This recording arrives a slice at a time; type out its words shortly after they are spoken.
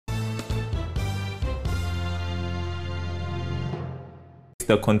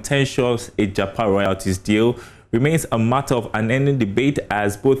The contentious Agyapa Royalties Deal remains a matter of unending debate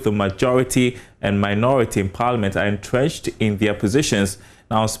as both the majority and minority in Parliament are entrenched in their positions.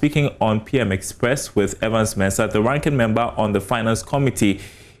 Now, speaking on PM Express with Evans Mensah, the ranking member on the Finance Committee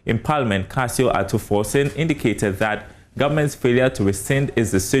in Parliament, Ato Forson, indicated that government's failure to rescind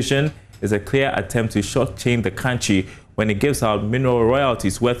its decision is a clear attempt to shortchange the country when it gives out mineral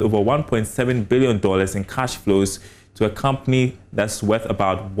royalties worth over $1.7 billion in cash flows to a company that's worth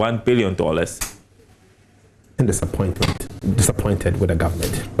about $1 billion. And disappointed with the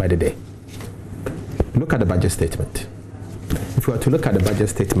government by the day. Look at the budget statement. If you were to look at the budget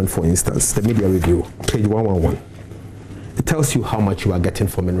statement, for instance, the media review, page 111, it tells you how much you are getting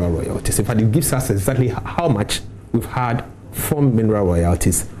for mineral royalties. In fact, it gives us exactly how much we've had from mineral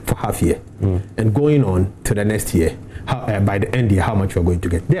royalties for half year and going on to the next year. By the end year, how much you are going to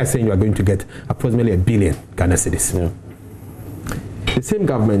get. They are saying you are going to get approximately $1 billion Ghana cedis. Yeah. The same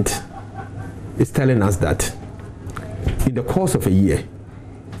government is telling us that in the course of a year,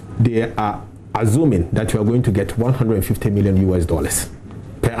 they are assuming that you are going to get $150 million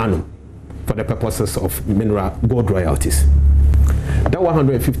per annum for the purposes of mineral gold royalties. That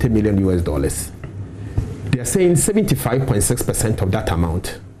 $150 million, they are saying 75.6% of that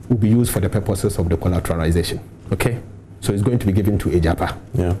amount will be used for the purposes of the collateralization. Okay? So it's going to be given to Agyapa.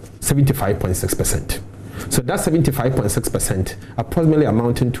 Yeah. 75.6%. So that 75.6% approximately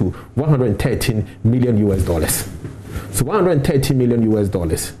amounting to $113 million. So $113 million,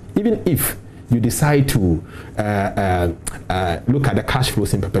 even if you decide to look at the cash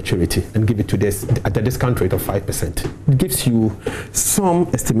flows in perpetuity and give it to this at the discount rate of 5%, it gives you some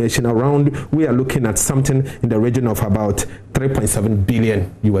estimation around, we are looking at something in the region of about $3.7 billion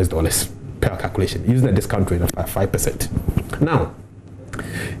per calculation, using a discount rate of 5%. Now,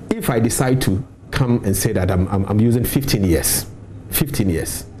 if I decide to come and say that I'm using 15 years,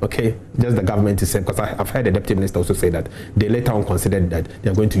 okay, just the government is saying, because I've heard the deputy minister also say that they later on considered that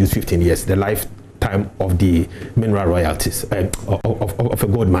they're going to use 15 years, the lifetime of the mineral royalties, of a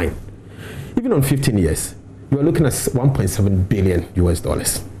gold mine. Even on 15 years, you are looking at $1.7 billion.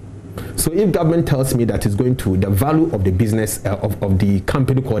 So if government tells me that it's going to, the value of the business of the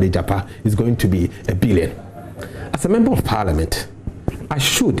company called Agyapa is going to be $1 billion, as a member of Parliament, I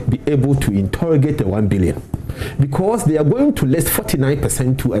should be able to interrogate the $1 billion, because they are going to list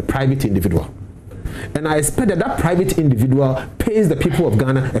 49% to a private individual. And I expect that that private individual pays the people of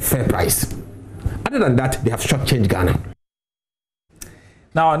Ghana a fair price. Other than that, they have shortchanged Ghana.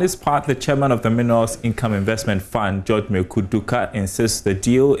 Now, on this part, the chairman of the Minerals Income Investment Fund, George Kuduka, insists the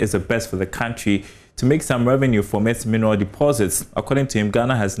deal is the best for the country to make some revenue from its mineral deposits. According to him,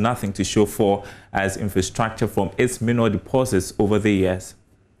 Ghana has nothing to show for as infrastructure from its mineral deposits over the years.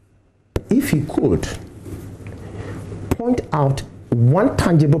 If you could point out one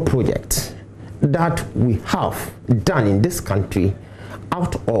tangible project that we have done in this country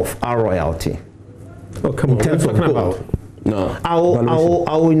out of our royalty. Oh, come on, what are you talking about? No. I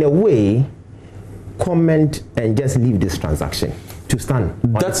will in a way comment and just leave this transaction to stand.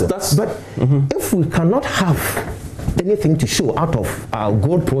 But if we cannot have anything to show out of our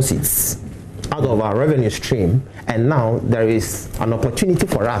gold proceeds, out of our revenue stream, and now there is an opportunity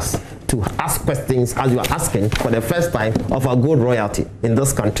for us to ask questions as you are asking for the first time of our gold royalty in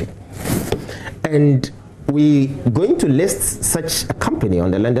this country. And we're going to list such a company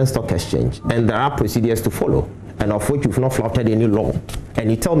on the London Stock Exchange, and there are procedures to follow, and of which you've not flouted any law. And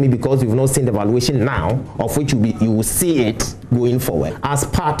you tell me because you've not seen the valuation now, of which you will see it going forward. As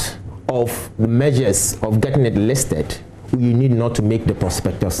part of the measures of getting it listed, you need not to make the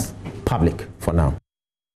prospectus public for now.